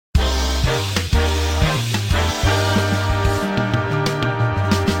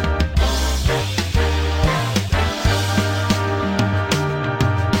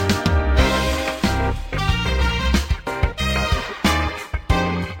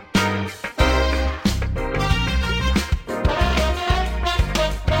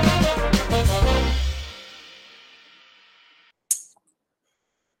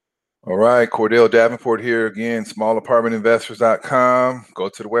right, Cordell Davenport here again, smallapartmentinvestors.com. Go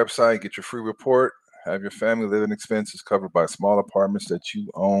to the website, get your free report, have your family living expenses covered by small apartments that you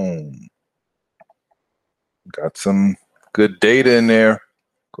own. Got some good data in there.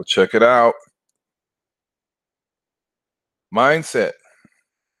 Go check it out. Mindset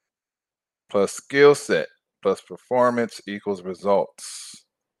plus skill set plus performance equals results.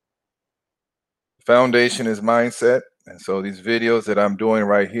 Foundation is mindset. And so these videos that I'm doing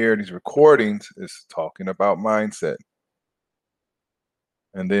right here, these recordings, is talking about mindset.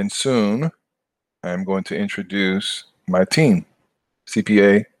 And then soon, I'm going to introduce my team: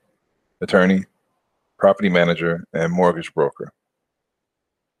 CPA, attorney, property manager, and mortgage broker.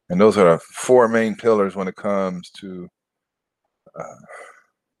 And those are the four main pillars when it comes to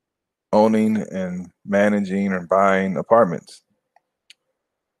owning and managing or buying apartments.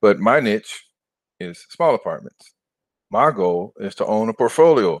 But my niche is small apartments. My goal is to own a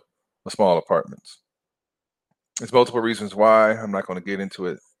portfolio of small apartments. There's multiple reasons why. I'm not going to get into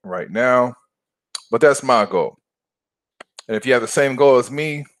it right now, but that's my goal. And if you have the same goal as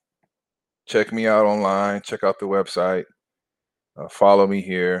me, check me out online, check out the website, follow me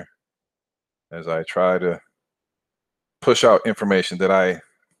here as I try to push out information that I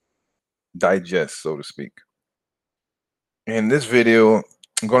digest, so to speak. In this video,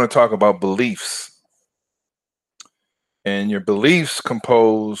 I'm going to talk about beliefs. And your beliefs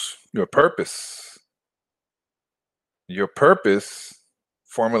compose your purpose. Your purpose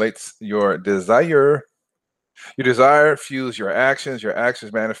formulates your desire. Your desire fuels your actions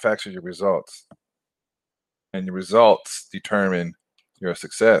manufacture your results. And your results determine your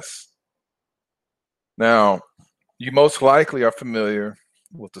success. Now, you most likely are familiar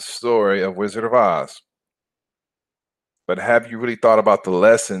with the story of Wizard of Oz. But have you really thought about the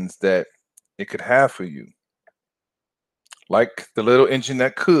lessons that it could have for you? Like the little engine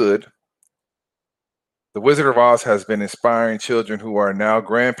that could, the Wizard of Oz has been inspiring children who are now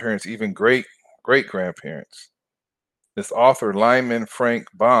grandparents, even great-grandparents. This author, Lyman Frank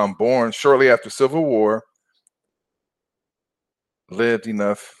Baum, born shortly after Civil War, lived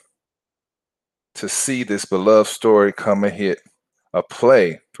enough to see this beloved story come a hit, a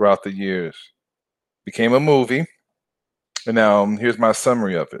play throughout the years. Became a movie, and now here's my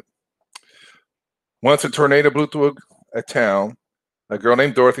summary of it. Once a tornado blew through a town, a girl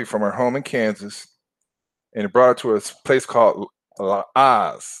named Dorothy from her home in Kansas, and it brought her to a place called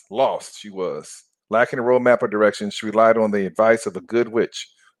Oz. Lost she was. Lacking a roadmap or direction, she relied on the advice of a good witch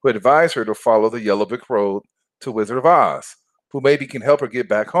who advised her to follow the yellow brick road to Wizard of Oz, who maybe can help her get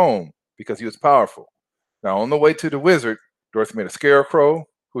back home because he was powerful. Now, on the way to the wizard, Dorothy met a scarecrow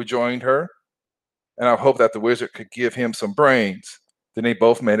who joined her, and I hoped that the wizard could give him some brains. Then they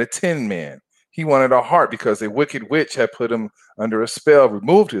both met a Tin Man. He wanted a heart because a wicked witch had put him under a spell,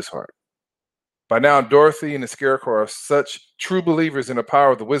 removed his heart. By now, Dorothy and the Scarecrow are such true believers in the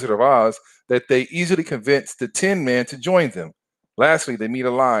power of the Wizard of Oz that they easily convinced the Tin Man to join them. Lastly, they meet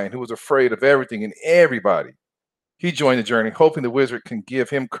a lion who was afraid of everything and everybody. He joined the journey, hoping the wizard can give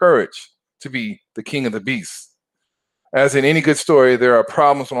him courage to be the king of the beasts. As in any good story, there are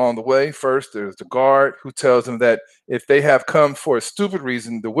problems along the way. First, there's the guard who tells them that if they have come for a stupid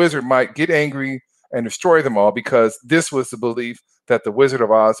reason, the wizard might get angry and destroy them all, because this was the belief that the Wizard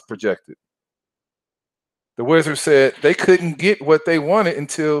of Oz projected. The wizard said they couldn't get what they wanted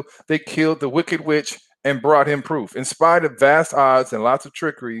until they killed the wicked witch and brought him proof. In spite of vast odds and lots of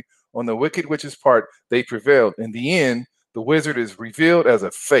trickery on the wicked witch's part, they prevailed. In the end, the wizard is revealed as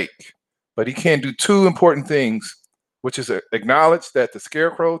a fake, but he can do two important things, which is acknowledge that the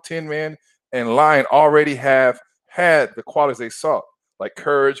Scarecrow, Tin Man, and Lion already have had the qualities they sought, like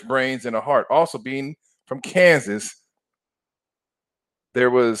courage, brains, and a heart. Also, being from Kansas, there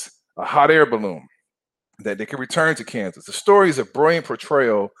was a hot air balloon that they could return to Kansas. The story is a brilliant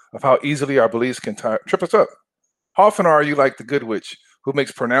portrayal of how easily our beliefs can trip us up. How often are you like the good witch who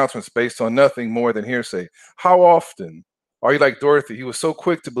makes pronouncements based on nothing more than hearsay? How often are you like Dorothy, who was so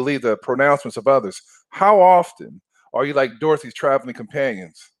quick to believe the pronouncements of others? How often are you like Dorothy's traveling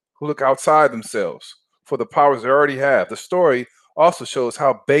companions who look outside themselves for the powers they already have? The story also shows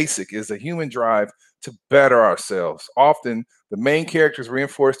how basic is the human drive to better ourselves. Often, the main characters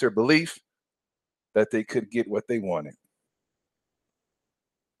reinforce their belief that they could get what they wanted.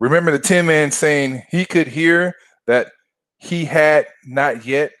 Remember the Tin Man saying he could hear that he had not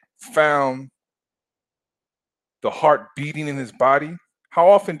yet found the heart beating in his body? How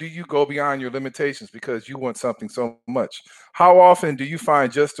often do you go beyond your limitations because you want something so much? How often do you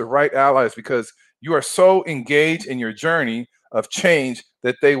find just the right allies because you are so engaged in your journey of change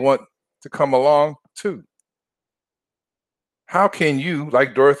that they want to come along too? How can you,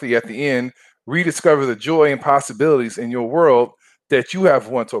 like Dorothy at the end, rediscover the joy and possibilities in your world that you have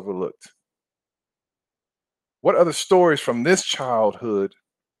once overlooked? What other stories from this childhood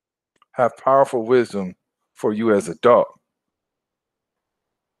have powerful wisdom for you as an adult?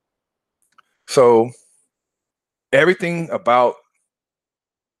 So, everything about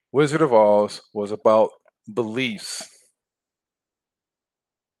Wizard of Oz was about beliefs.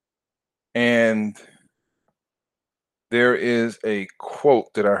 And there is a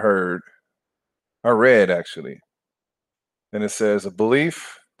quote that I read actually, and it says, "A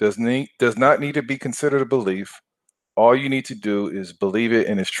belief does not need to be considered a belief. All you need to do is believe it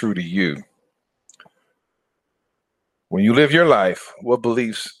and it's true to you." When you live your life, what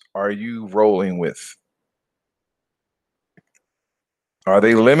beliefs are you rolling with? Are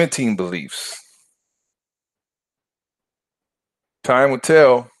they limiting beliefs? Time will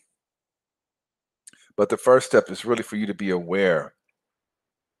tell, but the first step is really for you to be aware.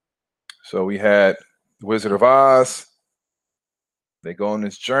 So we had the Wizard of Oz. They go on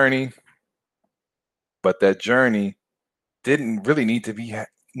this journey, but that journey didn't really need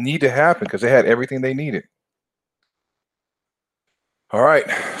to happen because they had everything they needed. All right,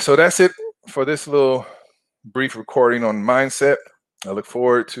 so that's it for this little brief recording on mindset. I look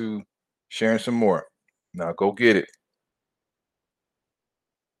forward to sharing some more. Now go get it.